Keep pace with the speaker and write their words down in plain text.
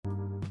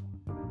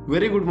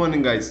Very good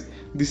morning, guys.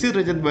 This is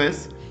Rajat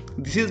Bayas.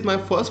 This is my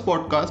first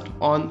podcast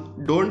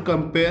on don't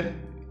compare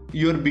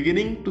your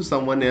beginning to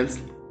someone else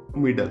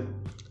middle.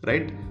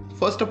 Right?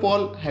 First of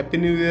all, Happy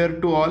New Year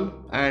to all,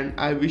 and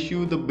I wish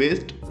you the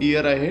best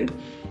year ahead.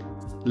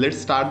 Let's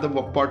start the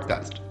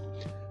podcast.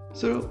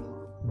 So,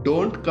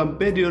 don't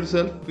compare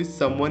yourself with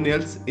someone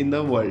else in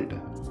the world.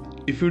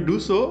 If you do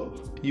so,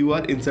 you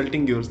are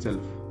insulting yourself.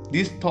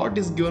 This thought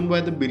is given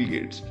by the Bill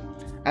Gates.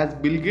 As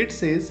Bill Gates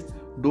says,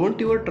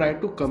 don't ever try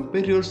to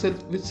compare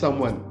yourself with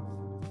someone,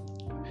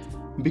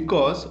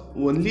 because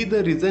only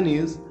the reason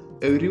is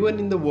everyone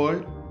in the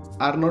world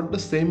are not the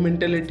same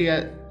mentality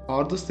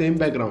or the same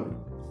background.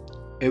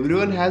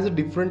 Everyone has a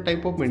different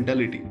type of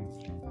mentality,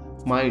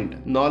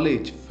 mind,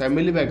 knowledge,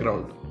 family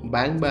background,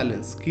 bank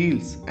balance,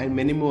 skills, and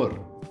many more.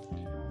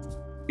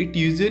 It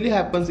usually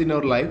happens in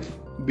our life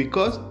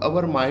because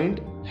our mind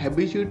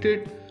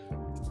habituated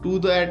to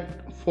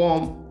that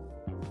from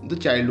the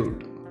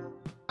childhood.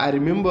 I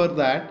remember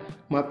that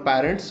my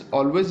parents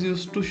always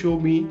used to show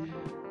me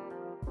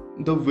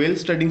the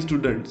well-studying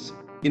students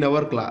in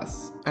our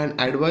class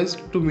and advised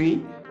to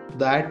me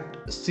that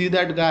see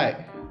that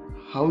guy,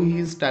 how he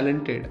is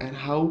talented and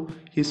how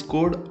he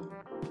scored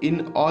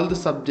in all the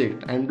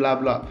subject and blah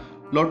blah.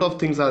 Lot of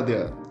things are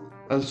there,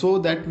 and so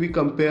that we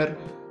compare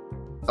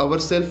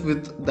ourselves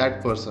with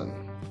that person,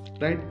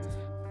 right?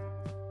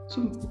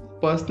 So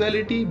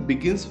personality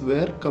begins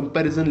where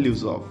comparison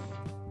lives off.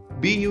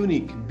 Be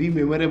unique, be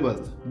memorable,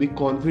 be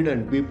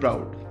confident, be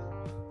proud.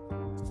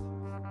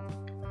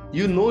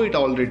 You know it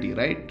already,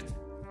 right?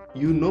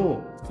 You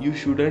know you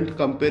shouldn't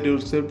compare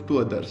yourself to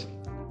others.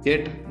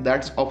 Yet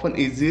that's often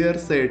easier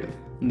said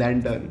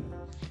than done.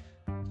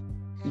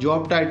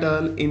 Job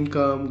title,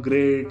 income,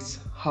 grades,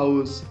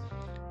 house,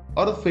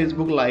 or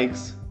Facebook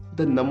likes,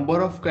 the number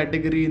of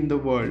category in the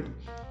world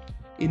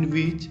in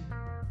which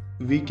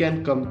we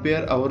can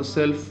compare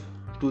ourselves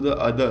to the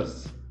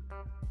others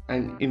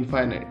and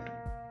infinite.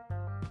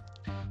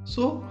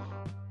 So,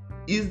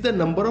 is the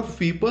number of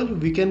people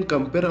we can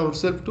compare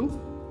ourselves to?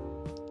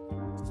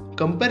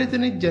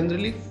 Comparison is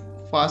generally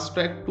fast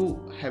track to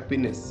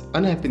unhappiness.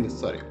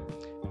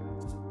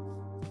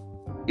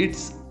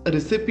 It's a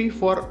recipe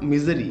for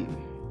misery.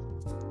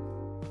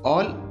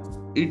 All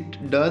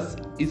it does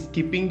is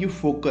keeping you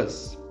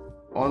focused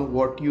on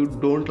what you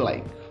don't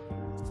like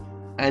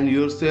and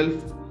yourself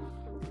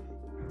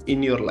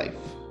in your life.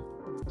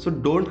 So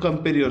don't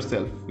compare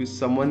yourself with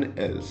someone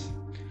else.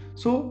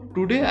 So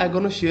today I'm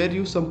gonna share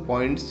you some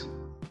points,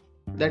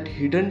 that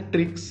hidden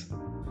tricks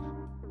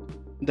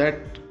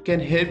that can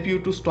help you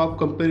to stop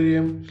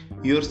comparing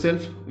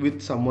yourself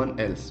with someone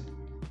else.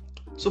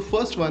 So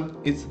first one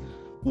is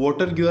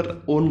water your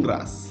own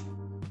grass.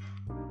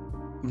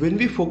 When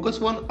we focus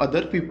on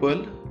other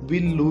people, we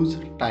lose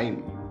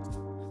time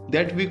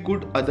that we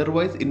could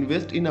otherwise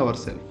invest in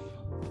ourselves.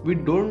 We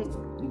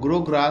don't grow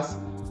grass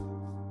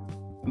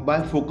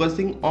by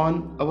focusing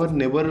on our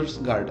neighbor's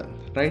garden,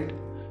 right?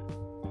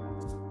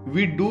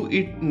 We do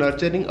it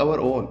nurturing our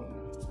own.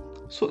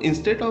 So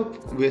instead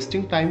of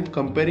wasting time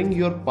comparing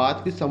your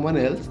path with someone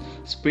else,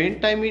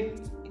 spend time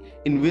in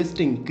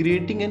investing,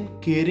 creating, and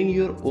caring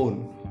your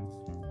own.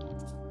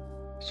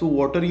 So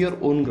water your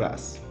own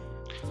grass.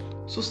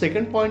 So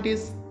second point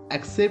is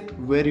accept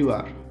where you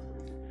are.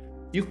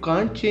 You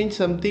can't change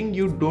something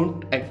you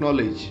don't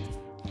acknowledge.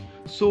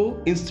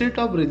 So instead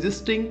of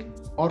resisting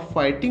or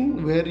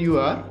fighting where you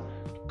are,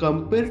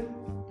 come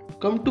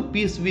to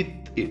peace with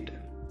it.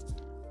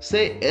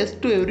 Say yes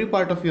to every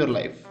part of your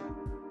life,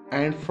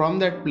 and from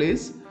that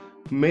place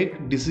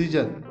make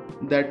decision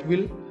that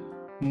will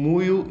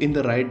move you in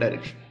the right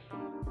direction.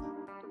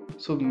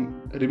 So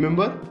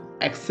remember,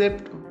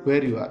 accept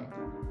where you are.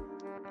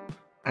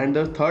 And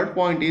the third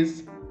point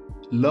is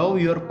love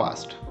your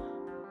past.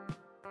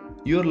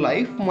 Your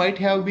life might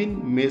have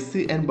been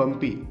messy and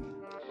bumpy.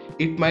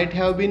 It might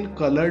have been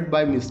colored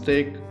by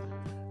mistake,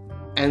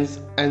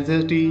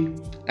 anxiety,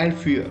 and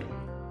fear.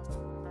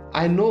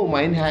 I know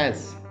mine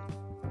has.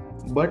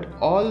 But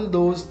all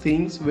those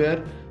things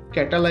were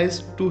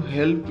catalyzed to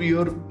help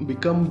you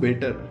become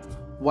better,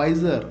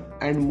 wiser,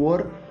 and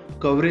more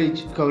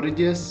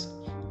courageous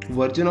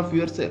version of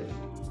yourself.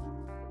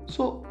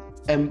 So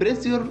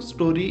embrace your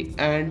story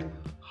and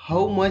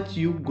how much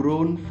you've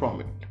grown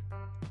from it.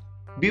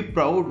 Be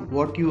proud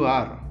what you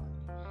are,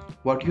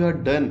 what you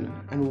have done,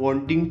 and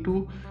wanting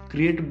to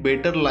create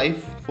better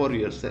life for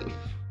yourself.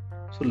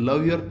 So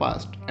love your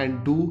past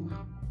and do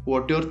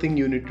whatever thing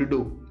you need to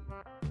do.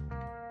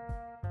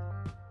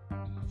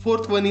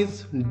 Fourth one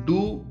is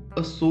do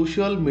a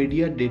social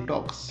media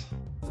detox.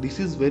 This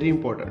is very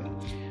important.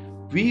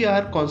 We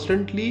are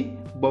constantly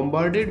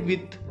bombarded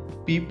with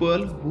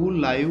people who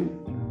live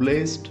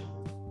blessed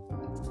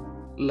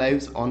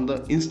lives on the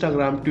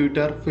Instagram,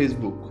 Twitter,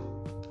 Facebook,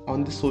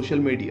 on the social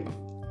media.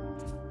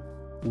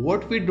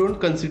 What we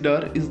don't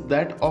consider is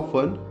that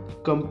often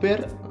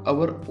compare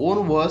our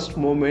own worst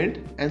moment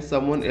and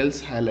someone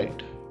else's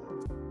highlight.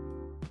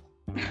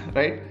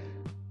 Right?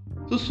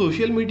 So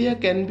social media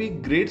can be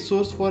great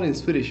source for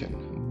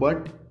inspiration,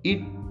 but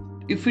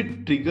if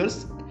it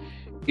triggers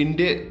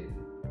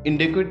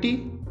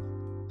inadequacy,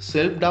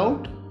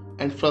 self-doubt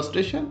and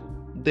frustration,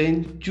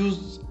 then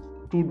choose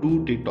to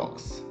do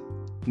detox.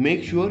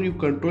 Make sure you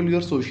control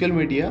your social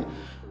media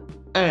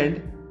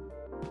and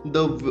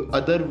the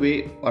other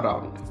way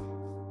around,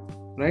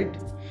 right?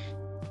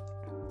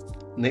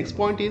 Next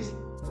point is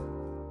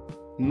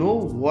know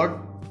what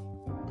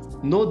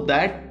know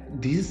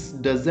that this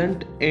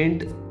doesn't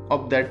end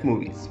of that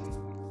movies.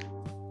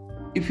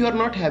 If you are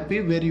not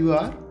happy where you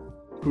are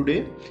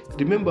today,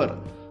 remember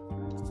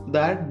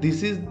that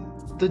this is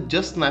the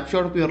just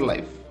snapshot of your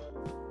life.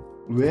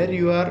 Where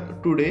you are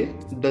today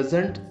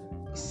doesn't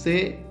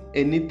say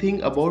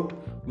anything about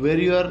where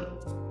you are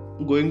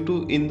going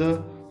to in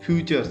the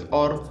futures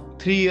or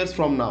 3 years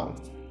from now.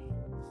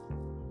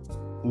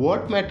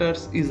 What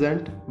matters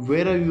isn't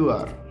where you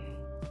are.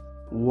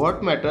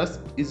 What matters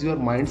is your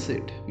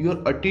mindset,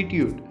 your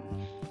attitude,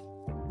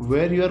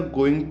 where you are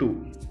going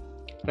to,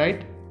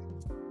 right?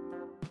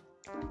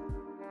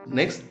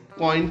 Next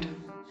point,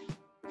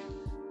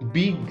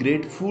 be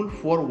grateful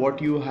for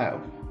what you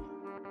have.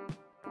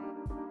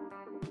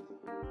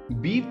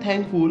 Be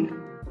thankful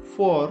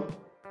for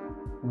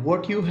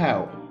what you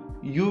have.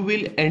 You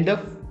will end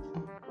up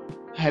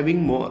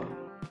having more.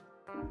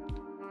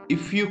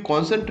 If you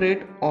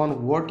concentrate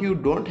on what you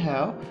don't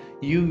have,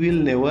 you will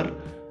never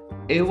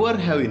ever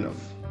have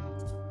enough.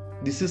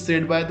 This is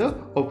said by the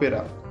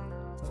Oprah.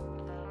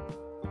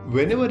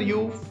 Whenever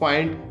you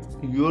find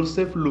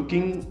yourself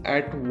looking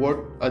at what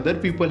other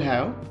people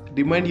have,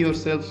 remind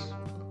yourself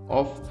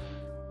of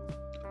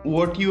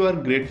what you are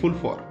grateful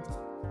for.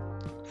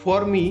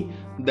 For me,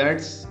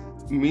 that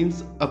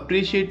means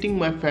appreciating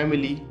my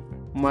family,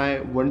 my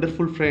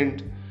wonderful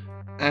friend,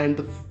 and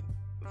the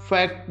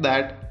fact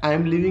that I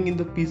am living in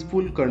the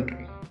peaceful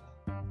country.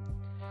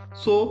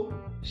 So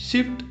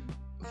shift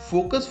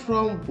focus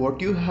from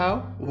what you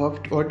have,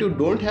 what you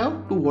don't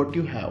have, to what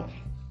you have,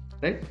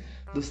 right?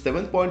 The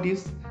seventh point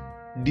is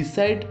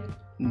decide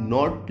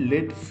not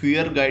let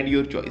fear guide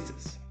your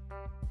choices.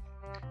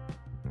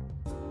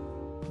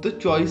 The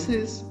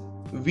choices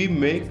we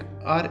make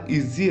are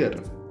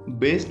easier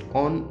based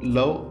on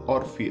love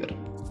or fear.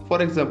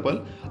 For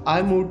example,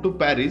 I moved to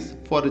Paris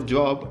for a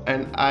job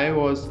and I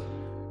was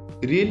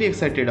really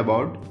excited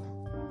about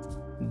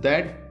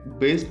that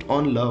based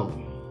on love.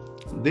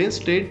 Then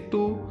stayed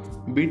to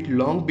bit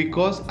long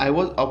because I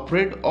was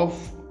afraid of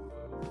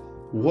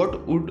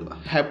what would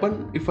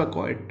happen if I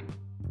quit.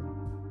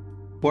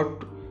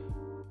 What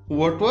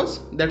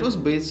was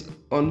based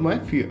on my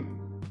fear.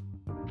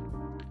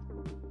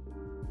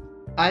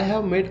 I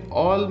have made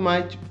all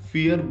my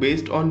fear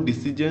based on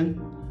decision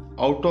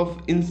out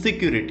of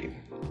insecurity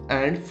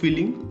and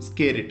feeling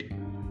scarcity.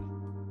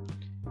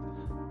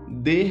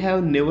 They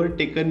have never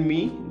taken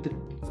me the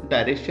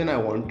direction I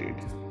wanted.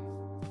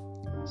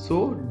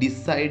 So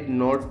decide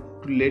not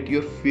to let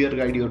your fear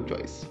guide your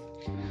choice.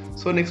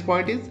 So next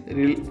point is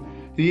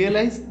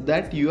realize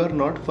that you are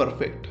not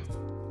perfect.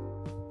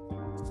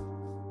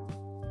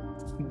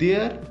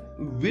 There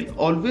will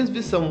always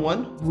be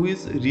someone who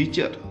is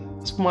richer,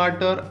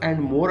 smarter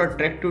and more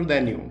attractive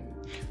than you.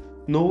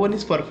 No one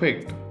is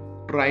perfect.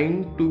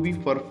 Trying to be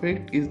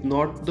perfect is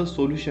not the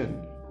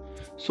solution.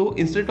 So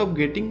instead of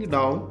getting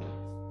down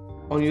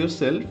on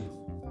yourself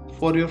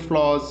for your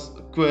flaws,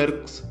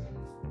 quirks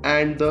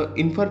and the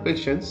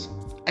imperfections,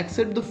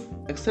 accept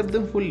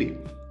them fully.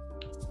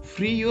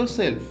 Free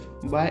yourself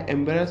by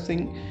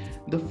embracing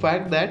the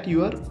fact that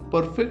you are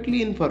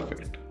perfectly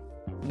imperfect.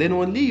 Then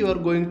only you are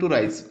going to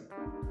rise.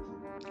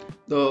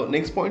 The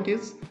next point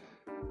is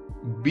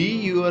be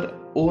your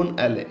own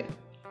ally.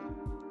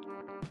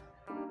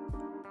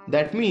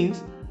 That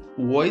means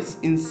voice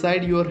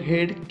inside your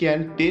head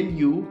can tell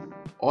you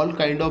all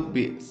kind of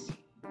BS,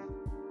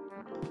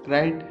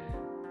 right?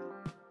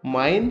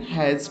 Mine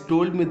has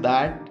told me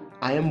that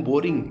I am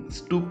boring,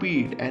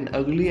 stupid and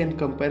ugly in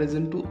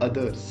comparison to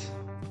others.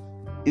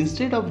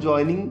 Instead of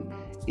joining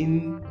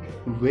in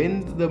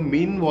when the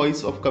mean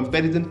voice of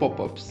comparison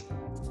pop-ups,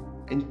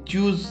 and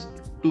choose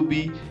to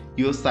be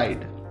your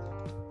side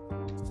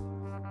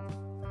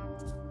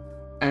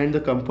and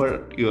the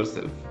comfort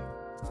yourself.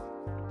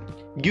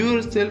 Give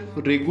yourself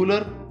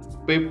regular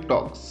pep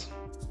talks,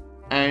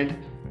 and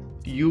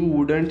you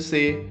wouldn't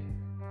say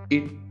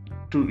it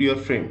to your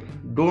friend.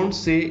 Don't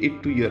say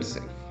it to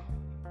yourself.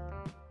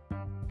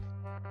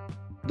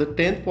 The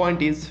 10th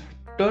point is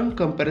turn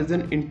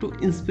comparison into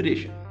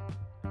inspiration.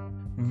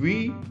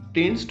 We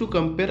tend to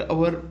compare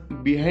our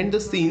behind the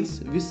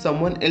scenes with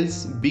someone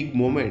else's big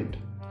moment.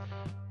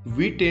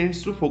 We tend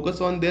to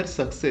focus on their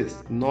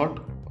success, not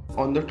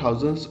on the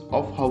thousands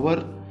of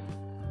hours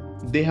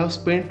they have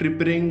spent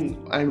preparing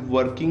and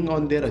working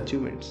on their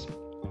achievements.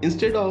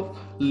 Instead of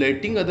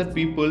letting other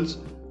people's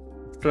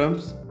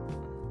trumps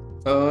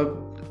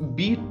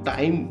be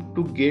time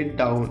to get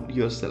down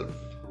yourself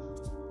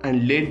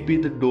and let be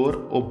the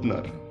door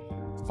opener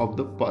of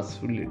the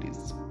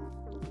possibilities.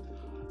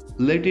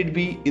 Let it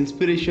be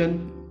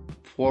inspiration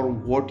for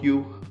what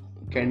you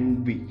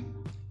can be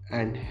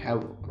and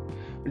have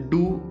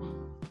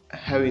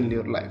in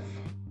your life.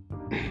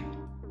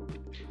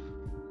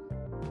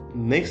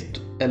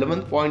 Next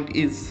 11th point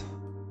is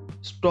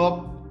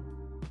stop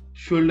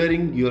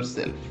shouldering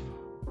yourself.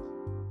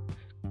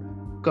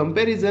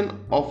 Comparison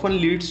often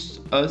leads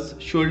us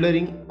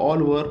shouldering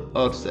all over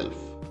ourselves.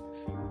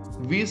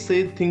 We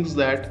say things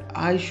that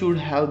I should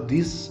have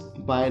this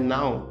by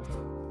now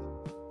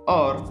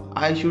or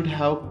I should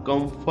have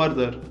come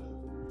further.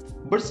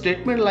 But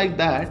statements like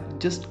that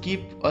just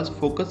keep us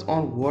focused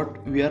on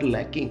what we are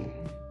lacking.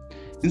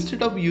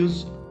 Instead of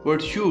use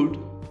word should,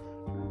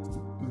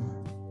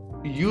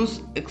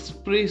 use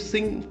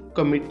expressing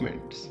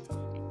commitments.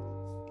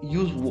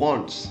 Use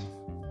wants.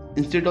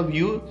 Instead of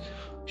you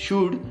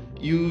should,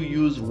 you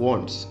use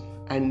wants,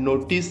 and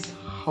notice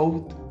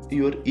how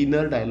your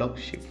inner dialogue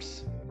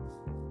shifts.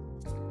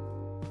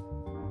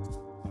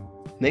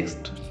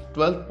 Next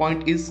 12th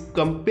point is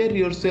compare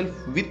yourself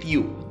with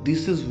you.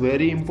 This is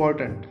very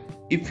important.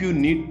 If you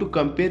need to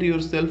compare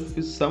yourself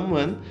with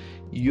someone,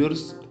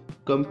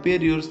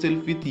 compare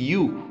yourself with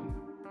you.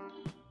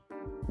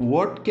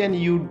 What can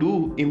you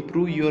do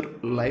improve your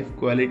life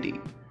quality?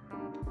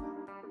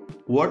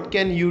 What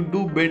can you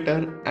do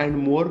better and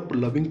more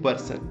loving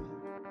person?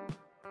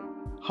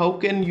 How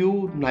can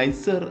you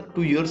nicer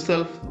to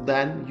yourself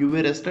than you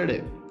were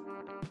yesterday?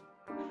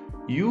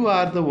 You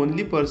are the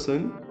only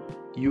person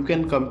you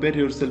can compare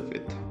yourself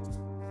with,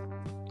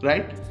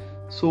 right?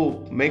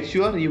 So make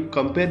sure you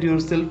compare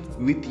yourself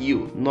with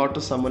you, not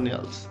to someone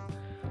else.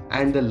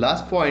 And the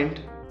last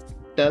point,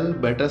 tell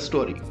better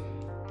story.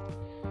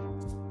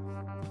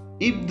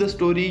 If the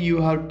story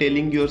you are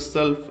telling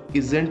yourself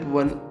isn't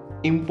one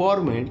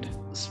empowerment,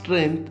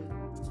 strength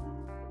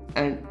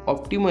and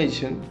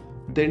optimization,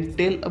 then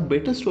tell a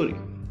better story.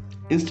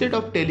 Instead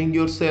of telling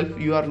yourself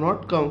you are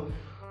not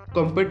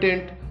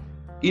competent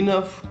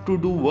enough to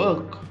do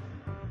work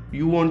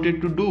you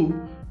wanted to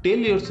do, tell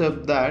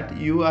yourself that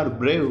you are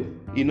brave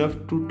enough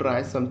to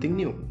try something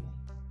new.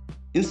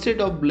 Instead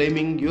of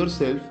blaming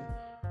yourself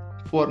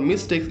for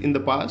mistakes in the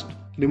past,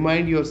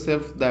 remind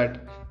yourself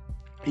that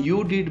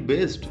you did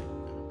best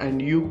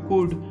and you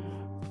could,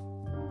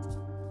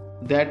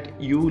 that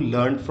you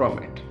learned from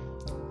it.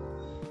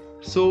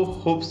 So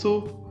hope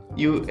so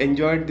you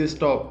enjoyed this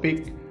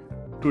topic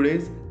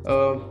today's.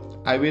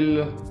 I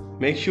will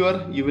make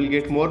sure you will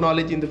get more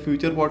knowledge in the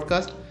future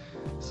podcast.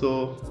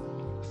 So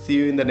see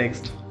you in the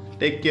next.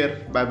 Take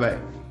care. Bye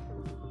bye.